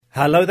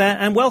Hello there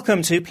and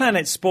welcome to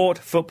Planet Sport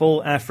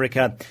Football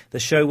Africa, the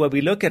show where we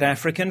look at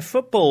African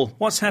football,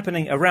 what's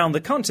happening around the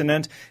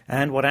continent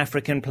and what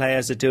African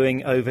players are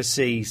doing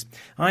overseas.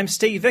 I'm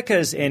Steve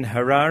Vickers in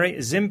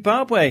Harare,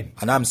 Zimbabwe.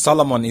 And I'm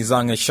Solomon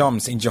Izanga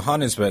Shams in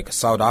Johannesburg,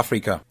 South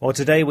Africa. Well,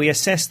 today we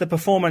assess the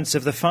performance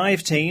of the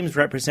 5 teams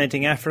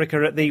representing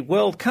Africa at the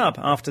World Cup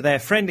after their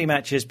friendly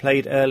matches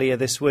played earlier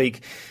this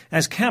week,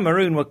 as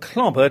Cameroon were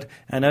clobbered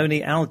and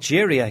only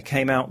Algeria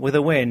came out with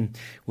a win.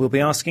 We'll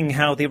be asking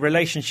how the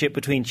relationship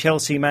between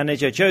Chelsea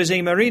manager Jose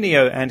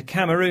Mourinho and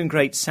Cameroon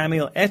great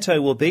Samuel Eto'o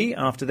will be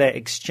after their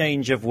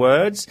exchange of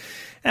words.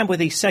 And with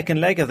the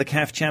second leg of the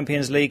CAF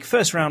Champions League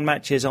first round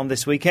matches on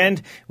this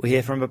weekend, we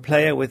hear from a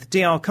player with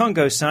DR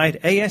Congo side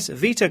AS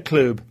Vita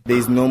Club.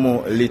 There's no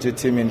more little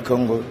team in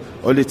Congo.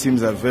 All the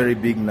teams are very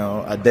big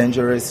now, are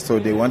dangerous, so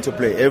they want to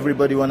play.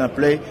 Everybody want to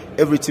play.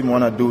 Every team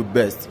want to do it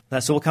best.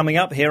 That's all coming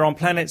up here on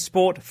Planet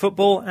Sport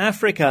Football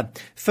Africa.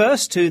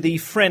 First to the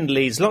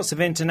friendlies. Lots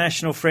of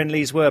international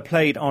friendlies were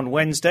played on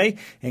Wednesday,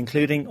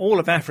 including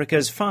all of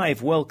Africa's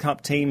 5 World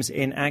Cup teams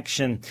in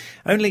action.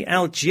 Only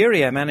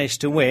Algeria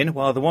managed to win,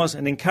 while there was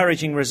an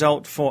encouraging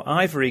result for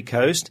Ivory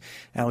Coast.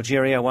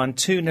 Algeria won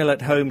 2-0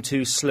 at home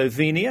to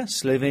Slovenia.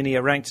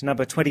 Slovenia ranked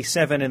number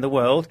 27 in the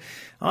world.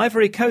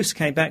 Ivory Coast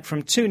came back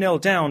from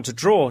 2-0 down to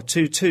draw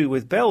 2-2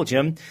 with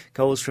Belgium.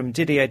 Goals from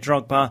Didier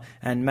Drogba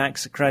and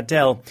Max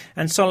Gradel.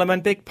 And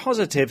Solomon, big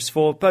positives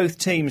for both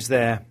teams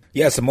there.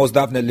 Yes, most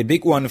definitely.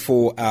 Big one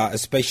for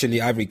especially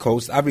Ivory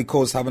Coast. Ivory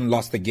Coast haven't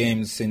lost a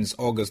game since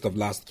August of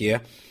last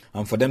year.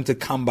 And for them to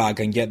come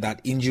back and get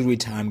that injury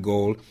time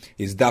goal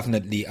is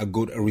definitely a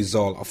good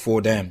result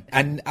for them.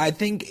 And I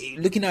think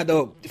looking at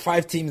the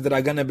 5 teams that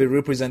are going to be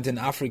representing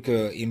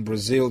Africa in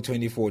Brazil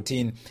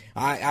 2014,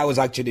 I was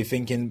actually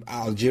thinking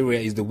Algeria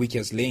is the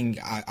weakest link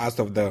out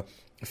of the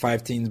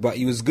 5 teams. But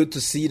it was good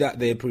to see that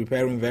they're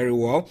preparing very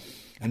well.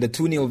 And the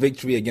 2-0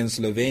 victory against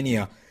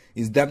Slovenia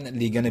is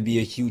definitely going to be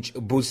a huge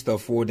booster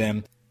for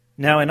them.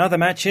 Now in other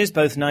matches,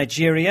 both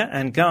Nigeria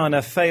and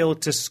Ghana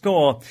failed to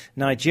score.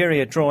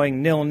 Nigeria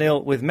drawing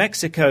 0-0 with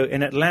Mexico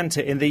in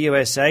Atlanta in the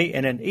USA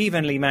in an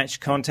evenly matched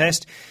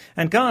contest.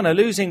 And Ghana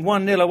losing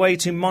 1-0 away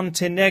to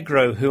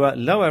Montenegro, who are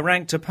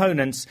lower-ranked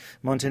opponents.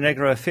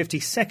 Montenegro are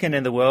 52nd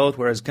in the world,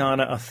 whereas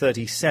Ghana are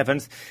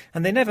 37th.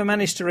 And they never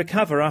managed to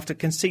recover after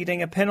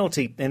conceding a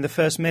penalty in the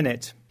first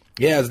minute.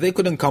 Yes, they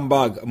couldn't come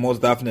back,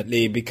 most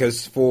definitely,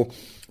 because for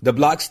the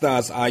Black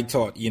Stars, I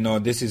thought,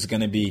 this is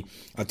going to be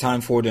a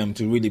time for them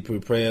to really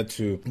prepare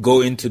to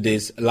go into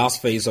this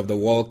last phase of the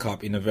World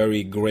Cup in a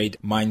very great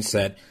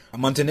mindset.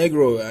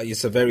 Montenegro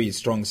is a very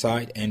strong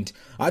side, and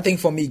I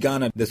think for me,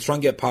 Ghana, the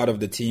strongest part of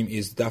the team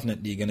is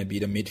definitely going to be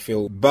the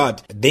midfield,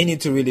 but they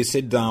need to really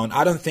sit down.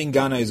 I don't think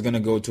Ghana is going to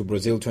go to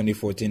Brazil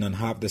 2014 and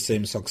have the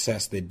same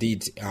success they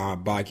did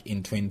back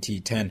in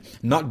 2010.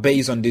 Not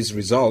based on this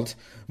result,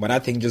 but I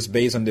think just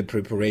based on the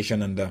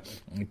preparation and the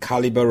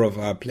caliber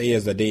of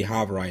players that they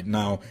have right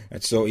now.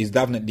 So it's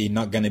definitely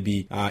not going to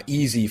be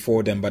easy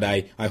for them, but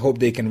I hope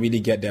they can really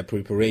get their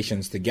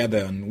preparations together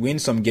and win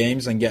some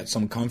games and get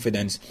some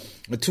confidence.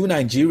 To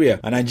Nigeria,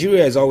 and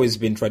Nigeria has always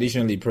been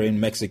traditionally playing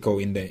Mexico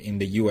in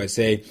the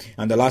USA,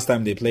 and the last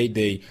time they played,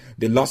 they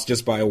lost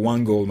just by a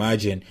 1-goal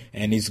margin,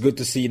 and it's good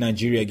to see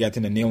Nigeria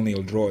getting a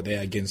 0-0 draw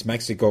there against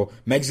Mexico.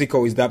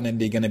 Mexico is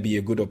definitely going to be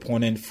a good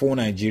opponent for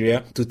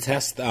Nigeria to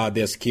test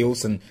their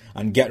skills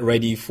and get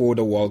ready for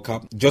the World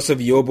Cup. Joseph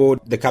Yobo,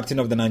 the captain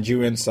of the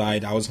Nigerian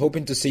side, I was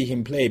hoping to see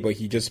him play, but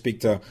he just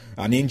picked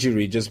an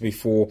injury just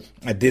before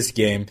this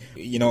game.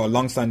 A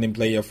long-standing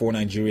player for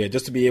Nigeria,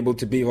 just to be able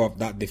to beef up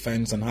that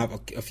defense and have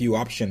a few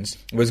options.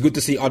 It was good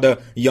to see other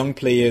young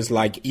players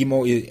like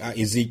Imo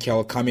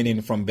Ezekiel coming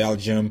in from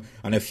Belgium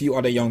and a few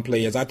other young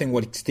players. I think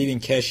what Stephen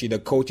Keshi, the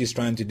coach, is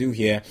trying to do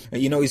here,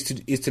 is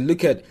to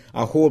look at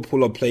a whole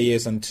pool of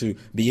players and to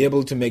be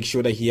able to make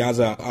sure that he has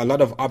a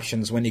lot of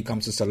options when it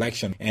comes to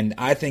selection. And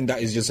I think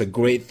that is just a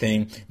great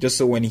thing, just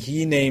so when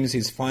he names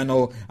his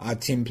final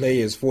team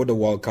players for the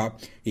World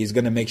Cup, he's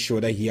going to make sure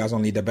that he has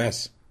only the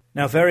best.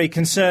 Now, very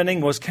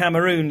concerning was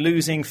Cameroon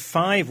losing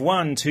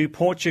 5-1 to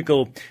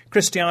Portugal.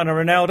 Cristiano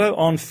Ronaldo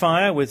on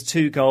fire with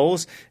 2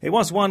 goals. It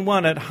was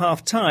 1-1 at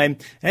half-time,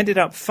 ended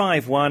up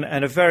 5-1,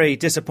 and a very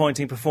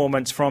disappointing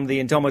performance from the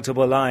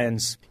indomitable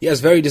Lions. Yes,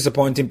 very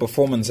disappointing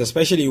performance,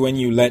 especially when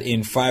you let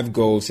in 5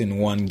 goals in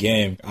one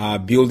game,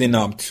 building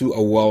up to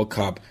a World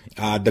Cup.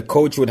 The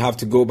coach would have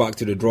to go back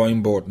to the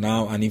drawing board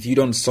now, and if you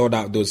don't sort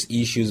out those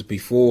issues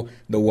before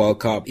the World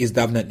Cup, it's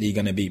definitely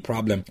going to be a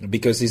problem,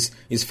 because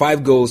it's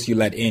 5 goals you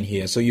let in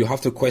here. So you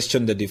have to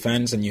question the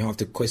defense and you have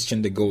to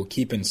question the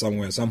goalkeeping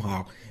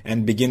somehow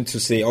and begin to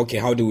say, okay,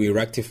 how do we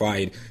rectify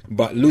it?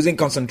 But losing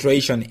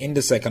concentration in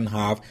the second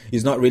half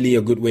is not really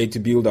a good way to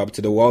build up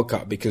to the World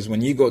Cup, because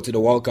when you go to the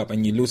World Cup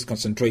and you lose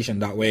concentration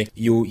that way,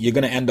 you're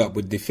going to end up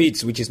with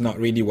defeats, which is not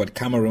really what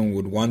Cameroon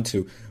would want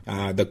to.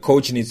 The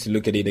coach needs to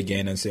look at it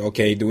again and say,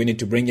 okay, do we need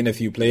to bring in a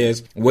few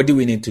players? What do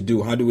we need to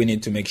do? How do we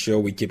need to make sure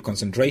we keep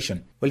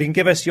concentration? Well, you can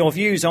give us your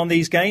views on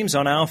these games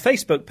on our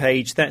Facebook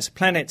page. That's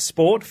Planet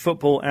Sport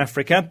Football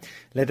Africa.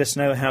 Let us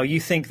know how you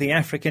think the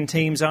African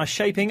teams are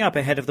shaping up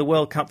ahead of the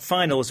World Cup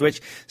finals,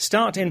 which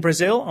start in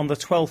Brazil on the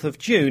 12th of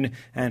June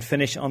and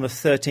finish on the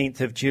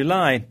 13th of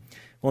July.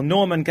 Well,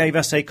 Norman gave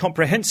us a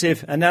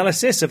comprehensive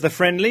analysis of the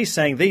friendly,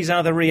 saying these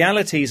are the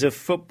realities of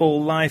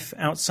football life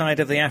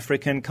outside of the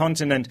African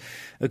continent.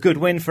 A good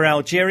win for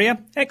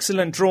Algeria,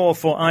 excellent draw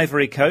for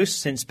Ivory Coast,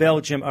 since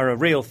Belgium are a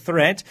real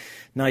threat.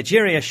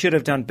 Nigeria should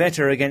have done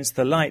better against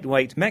the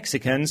lightweight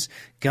Mexicans.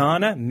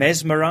 Ghana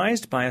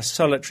mesmerised by a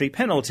solitary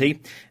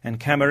penalty. And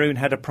Cameroon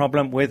had a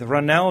problem with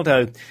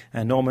Ronaldo.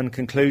 And Norman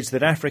concludes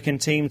that African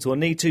teams will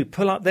need to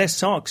pull up their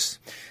socks.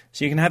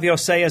 So you can have your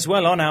say as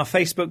well on our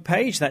Facebook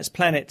page. That's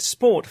Planet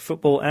Sport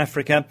Football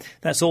Africa.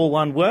 That's all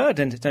one word,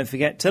 and don't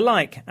forget to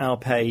like our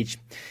page.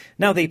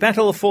 Now, the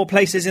battle for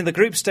places in the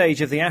group stage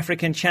of the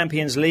African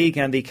Champions League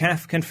and the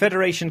CAF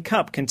Confederation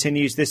Cup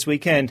continues this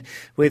weekend,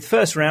 with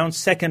first round,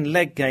 second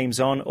leg games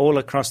on all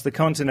across the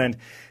continent.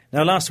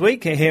 Now, last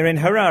week here in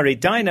Harare,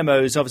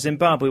 Dynamos of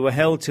Zimbabwe were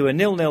held to a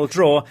 0-0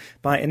 draw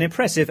by an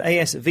impressive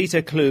AS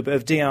Vita Club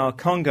of DR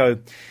Congo.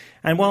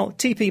 And while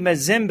TP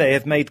Mazembe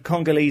have made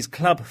Congolese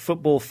club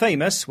football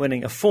famous,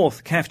 winning a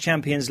fourth CAF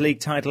Champions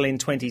League title in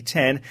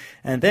 2010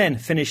 and then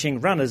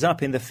finishing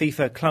runners-up in the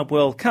FIFA Club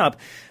World Cup,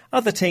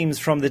 other teams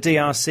from the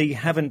DRC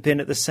haven't been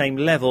at the same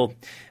level.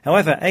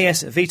 However,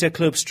 AS Vita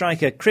Club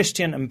striker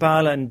Christian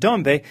Mbala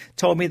Ndombe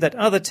told me that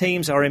other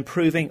teams are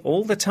improving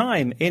all the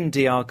time in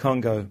DR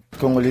Congo.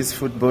 Congolese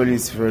football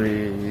is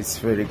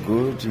very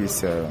good.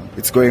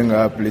 It's going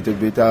up a little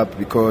bit up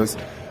because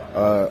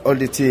all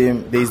the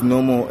team, there is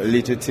no more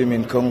little team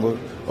in Congo.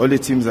 All the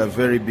teams are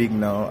very big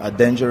now, are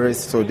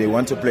dangerous, so they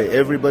want to play.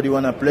 Everybody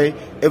want to play.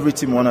 Every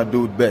team want to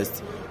do it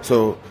best.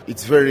 So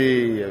it's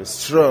very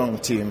strong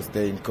teams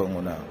there in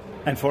Congo now.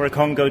 And for a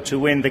Congo to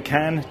win the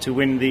CAN, to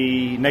win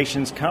the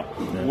Nations Cup,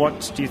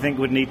 what do you think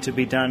would need to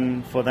be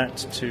done for that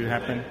to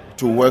happen?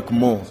 To work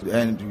more,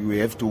 and we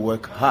have to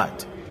work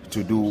hard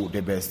to do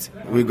the best.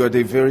 We got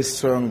a very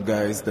strong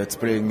guys that's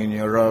playing in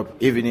Europe,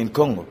 even in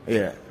Congo.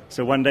 Yeah.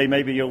 So one day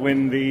maybe you'll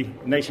win the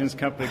Nations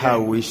Cup again? I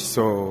wish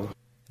so.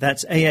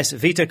 That's AS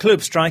Vita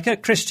Club striker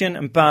Christian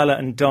Mbala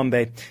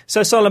Ndombe.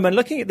 So, Solomon,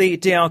 looking at the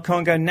DR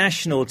Congo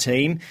national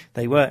team,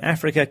 they were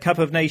Africa Cup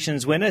of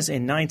Nations winners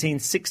in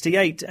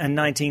 1968 and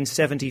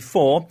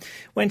 1974,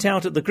 went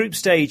out at the group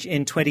stage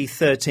in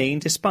 2013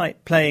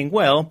 despite playing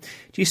well.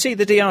 Do you see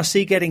the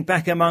DRC getting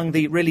back among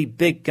the really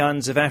big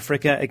guns of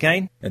Africa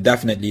again?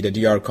 Definitely, the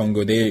DR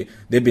Congo,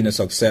 they've been a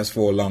success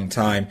for a long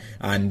time,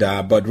 and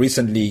but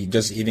recently,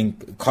 just even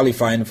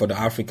qualifying for the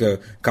Africa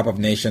Cup of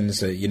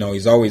Nations,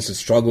 is always a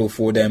struggle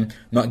for them.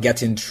 Not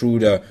getting through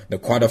the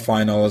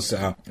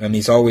quarterfinals, and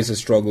it's always a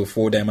struggle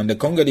for them. And the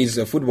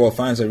Congolese football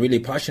fans are really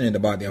passionate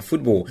about their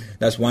football.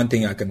 That's one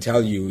thing I can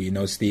tell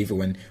you, Steve.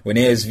 When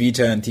AS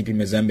Vita and TP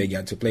Mazembe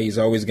get to play, it's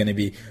always going to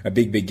be a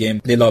big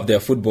game. They love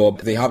their football.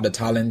 They have the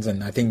talent,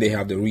 and I think they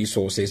have the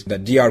resources. The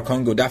DR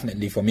Congo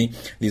definitely, for me,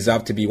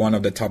 deserve to be one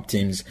of the top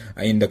teams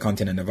in the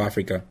continent of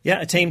Africa.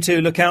 Yeah, a team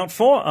to look out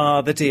for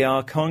are the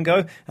DR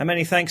Congo. And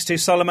many thanks to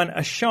Solomon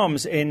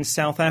Ashoms in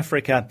South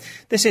Africa.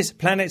 This is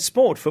Planet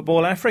Sport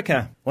Football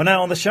Africa. Well,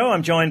 now on the show,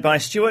 I'm joined by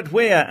Stuart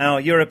Weir, our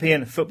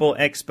European football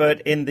expert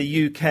in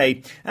the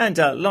UK. And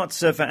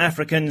lots of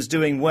Africans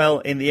doing well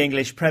in the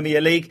English Premier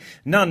League.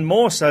 None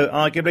more so,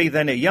 arguably,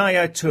 than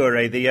Yaya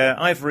Toure, the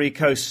Ivory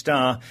Coast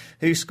star,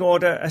 who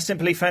scored a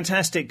simply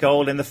fantastic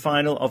goal in the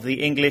final of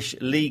the English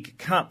League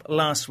Cup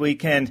last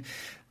weekend.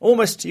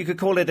 Almost, you could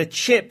call it a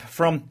chip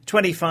from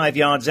 25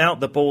 yards out.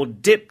 The ball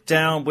dipped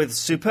down with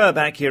superb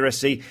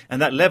accuracy,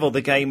 and that levelled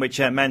the game, which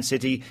Man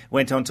City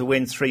went on to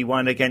win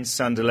 3-1 against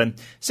Sunderland.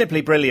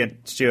 Simply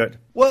brilliant, Stuart.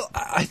 Well,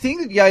 I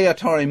think that Yaya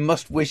Toure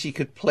must wish he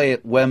could play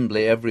at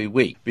Wembley every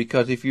week,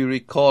 because if you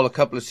recall, a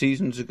couple of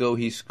seasons ago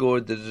he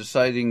scored the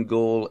deciding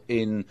goal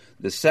in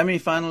the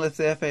semi-final of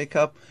the FA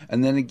Cup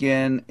and then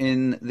again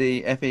in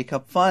the FA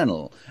Cup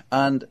final.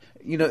 And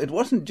it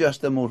wasn't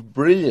just the most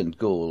brilliant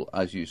goal,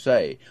 as you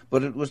say,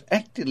 but it was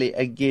actually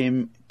a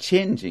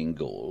game-changing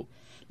goal,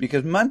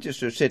 because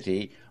Manchester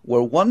City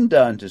were 1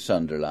 down to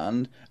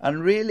Sunderland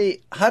and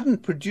really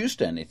hadn't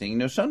produced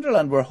anything.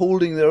 Sunderland were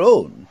holding their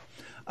own.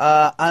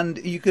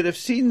 And you could have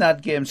seen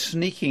that game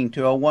sneaking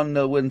to a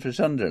 1-0 win for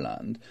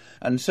Sunderland.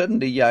 And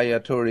suddenly Yaya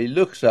Toure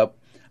looks up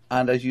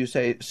and, as you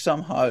say,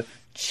 somehow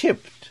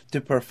chipped to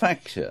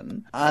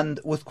perfection and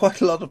with quite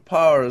a lot of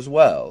power as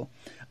well.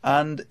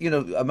 And,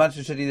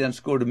 Manchester City then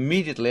scored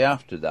immediately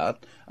after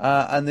that,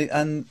 and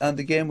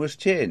the game was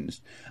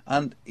changed.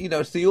 And,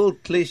 it's the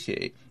old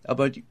cliche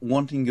about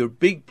wanting your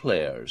big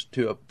players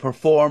to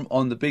perform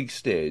on the big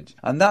stage.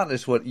 And that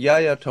is what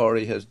Yaya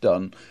Toure has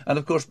done. And,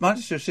 of course,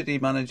 Manchester City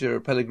manager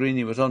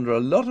Pellegrini was under a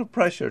lot of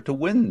pressure to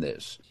win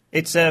this.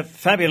 It's a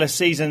fabulous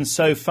season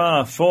so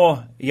far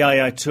for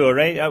Yaya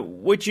Toure.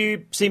 Would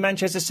you see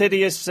Manchester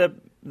City as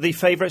the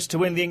favourites to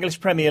win the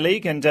English Premier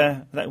League? And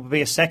that would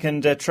be a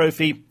second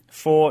trophy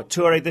for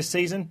Toure this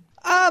season?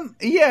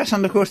 Yes,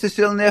 and of course they're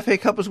still in the FA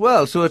Cup as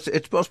well, so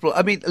it's possible.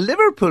 I mean,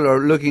 Liverpool are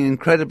looking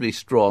incredibly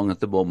strong at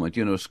the moment,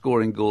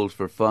 scoring goals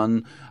for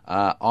fun.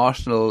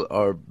 Arsenal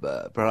are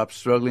perhaps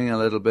struggling a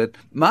little bit.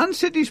 Man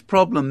City's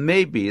problem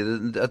may be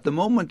that at the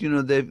moment,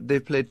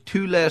 they've played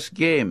 2 less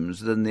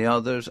games than the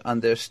others,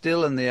 and they're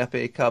still in the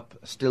FA Cup,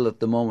 still at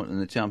the moment in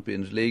the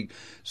Champions League.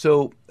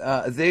 So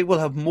they will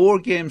have more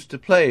games to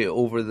play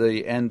over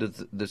the end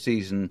of the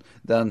season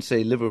than,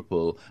 say,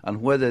 Liverpool,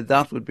 and whether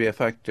that would be a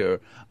factor,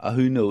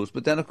 who knows.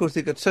 But then, of course,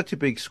 they've got such a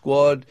big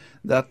squad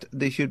that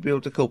they should be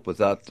able to cope with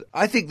that.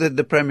 I think that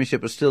the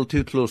Premiership is still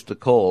too close to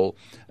call.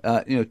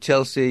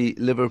 Chelsea,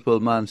 Liverpool,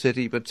 Man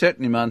City, but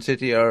certainly Man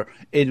City are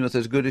in with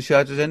as good a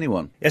shot as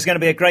anyone. It's going to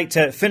be a great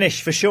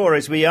finish for sure,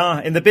 as we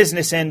are in the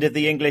business end of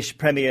the English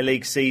Premier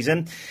League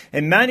season.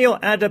 Emmanuel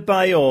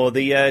Adebayor,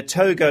 the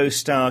Togo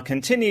star,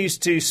 continues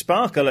to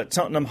sparkle at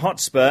Tottenham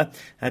Hotspur,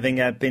 having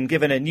been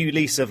given a new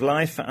lease of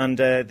life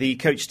under the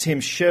coach Tim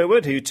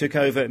Sherwood, who took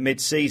over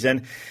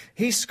mid-season.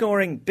 He's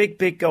scoring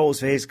big goals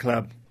for his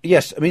club.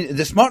 Yes, I mean,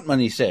 the smart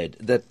money said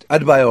that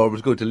Adebayor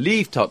was going to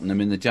leave Tottenham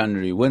in the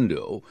January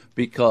window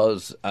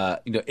because,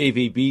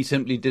 AVB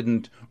simply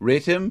didn't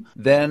rate him.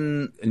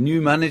 Then a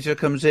new manager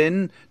comes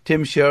in,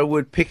 Tim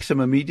Sherwood picks him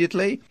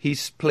immediately.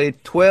 He's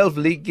played 12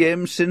 league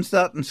games since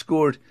that and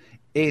scored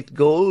 8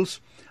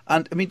 goals.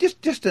 And, I mean,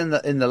 just in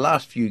the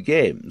last few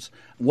games,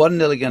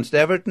 1-0 against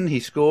Everton, he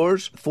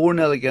scores.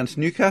 4-0 against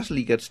Newcastle,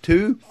 he gets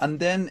 2.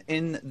 And then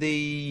in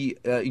the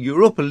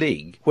Europa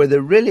League, where they're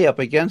really up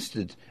against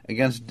it,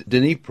 against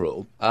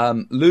Dnipro,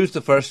 lose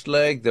the first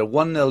leg, they're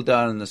 1-0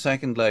 down in the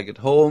second leg at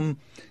home,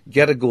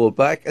 get a goal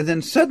back, and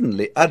then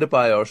suddenly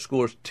Adebayor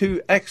scores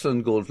 2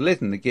 excellent goals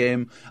late in the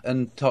game,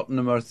 and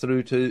Tottenham are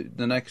through to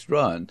the next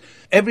round.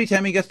 Every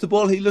time he gets the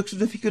ball, he looks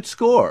as if he could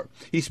score.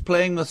 He's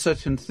playing with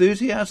such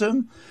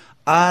enthusiasm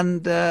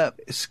and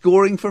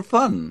scoring for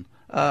fun.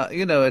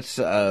 He's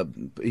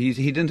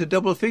into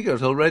double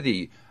figures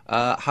already,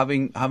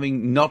 having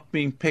not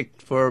been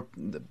picked for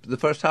the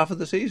first half of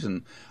the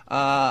season.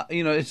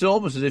 It's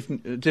almost as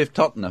if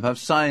Tottenham have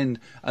signed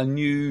a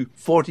new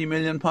 £40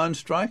 million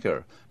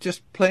striker,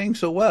 just playing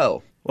so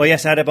well. Well,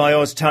 yes,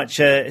 Adebayor's touch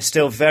is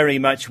still very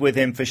much with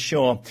him for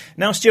sure.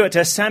 Now, Stuart,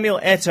 Samuel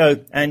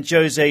Eto'o and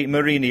Jose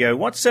Mourinho,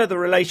 what's the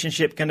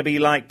relationship going to be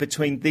like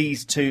between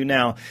these two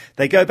now?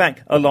 They go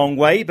back a long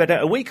way, but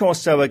a week or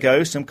so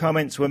ago, some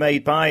comments were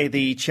made by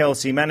the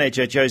Chelsea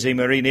manager, Jose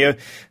Mourinho,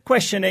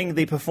 questioning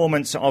the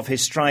performance of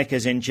his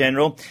strikers in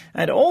general,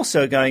 and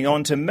also going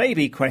on to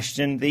maybe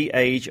question the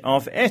age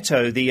of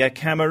Eto'o, the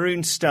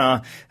Cameroon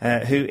star,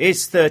 who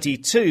is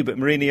 32, but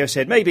Mourinho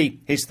said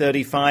maybe he's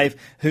 35,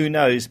 who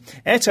knows.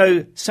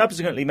 Eto'o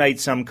subsequently made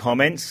some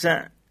comments.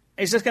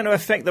 Is this going to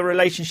affect the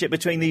relationship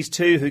between these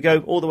two who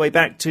go all the way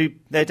back to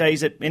their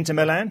days at Inter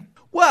Milan?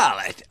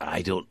 Well,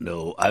 I don't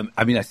know. I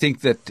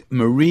think that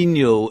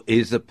Mourinho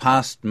is the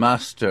past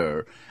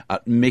master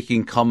at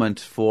making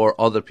comments for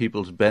other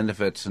people's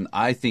benefits, and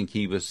I think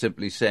he was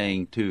simply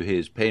saying to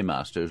his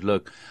paymasters,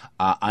 look,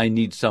 I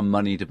need some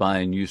money to buy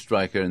a new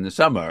striker in the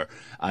summer.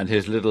 And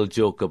his little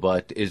joke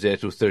about, is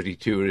Eto'o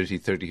 32 or is he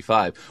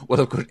 35? Well,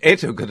 of course,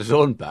 Eto'o got his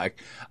own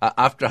back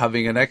after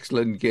having an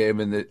excellent game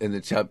in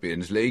the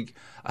Champions League.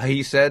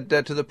 He said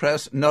to the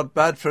press, not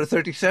bad for a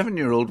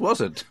 37-year-old,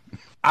 was it?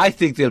 I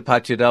think they'll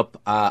patch it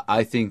up.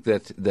 I think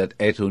that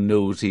Eto'o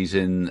knows he's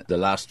in the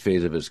last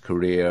phase of his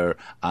career,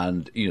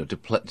 and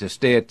to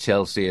stay at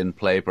Chelsea and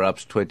play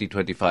perhaps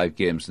 20-25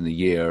 games in the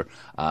year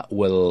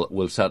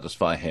will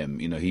satisfy him.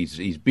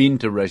 He's been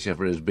to Russia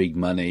for his big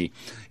money.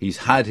 He's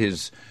had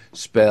his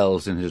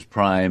spells in his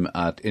prime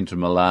at Inter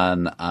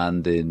Milan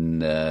and in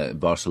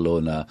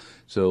Barcelona.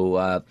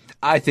 So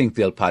I think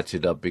they'll patch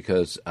it up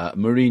because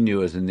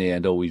Mourinho is in the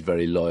end always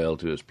very loyal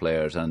to his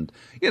players, and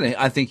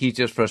I think he's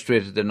just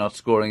frustrated they're not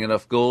scoring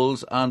enough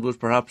goals, and was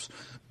perhaps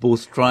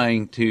both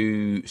trying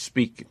to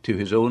speak to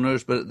his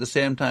owners, but at the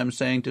same time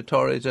saying to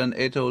Torres and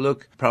Eto'o,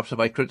 look, perhaps if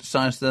I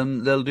criticise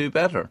them, they'll do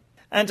better.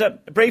 And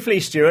briefly,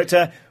 Stuart,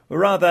 a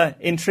rather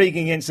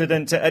intriguing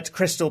incident at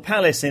Crystal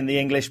Palace in the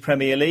English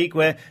Premier League,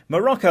 where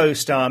Morocco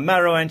star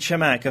Marouane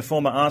Chamakh, a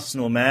former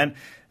Arsenal man,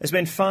 has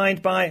been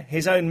fined by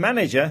his own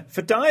manager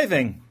for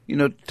diving.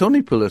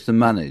 Tony Pulis, the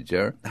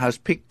manager, has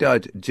picked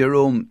out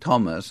Jerome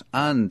Thomas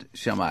and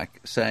Chamakh,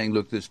 saying,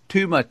 look, there's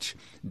too much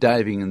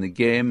diving in the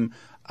game.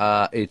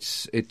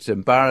 It's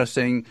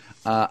embarrassing.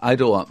 I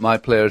don't want my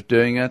players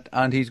doing it,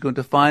 and he's going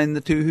to fine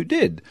the two who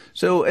did.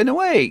 So, in a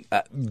way,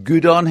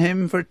 good on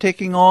him for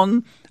taking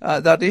on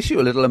that issue.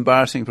 A little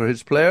embarrassing for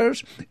his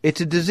players.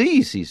 It's a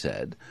disease, he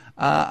said,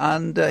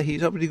 and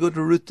he's obviously going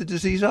to root the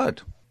disease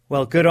out.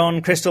 Well, good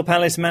on Crystal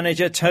Palace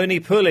manager Tony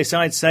Pulis,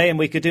 I'd say, and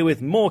we could do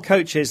with more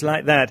coaches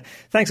like that.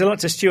 Thanks a lot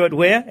to Stuart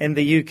Weir in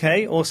the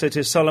UK, also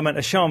to Solomon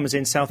Ashoms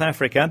in South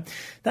Africa.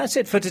 That's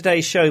it for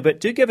today's show,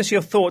 but do give us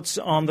your thoughts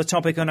on the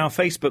topic on our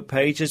Facebook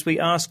page as we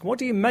ask, what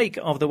do you make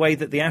of the way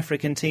that the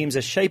African teams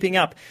are shaping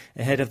up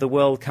ahead of the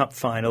World Cup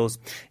finals?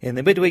 In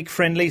the midweek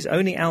friendlies,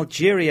 only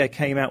Algeria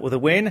came out with a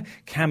win.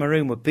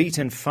 Cameroon were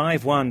beaten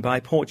 5-1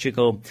 by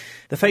Portugal.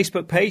 The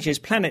Facebook page is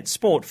Planet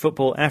Sport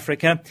Football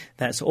Africa.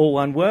 That's all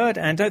one word,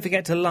 and don't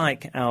forget to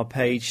like our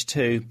page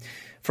too.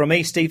 From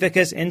me, Steve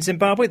Vickers in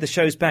Zimbabwe, the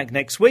show's back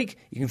next week.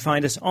 You can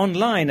find us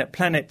online at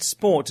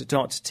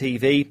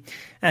planetsport.tv.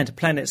 And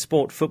Planet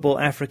Sport Football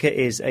Africa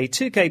is a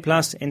 2K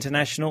Plus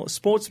international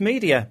sports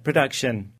media production.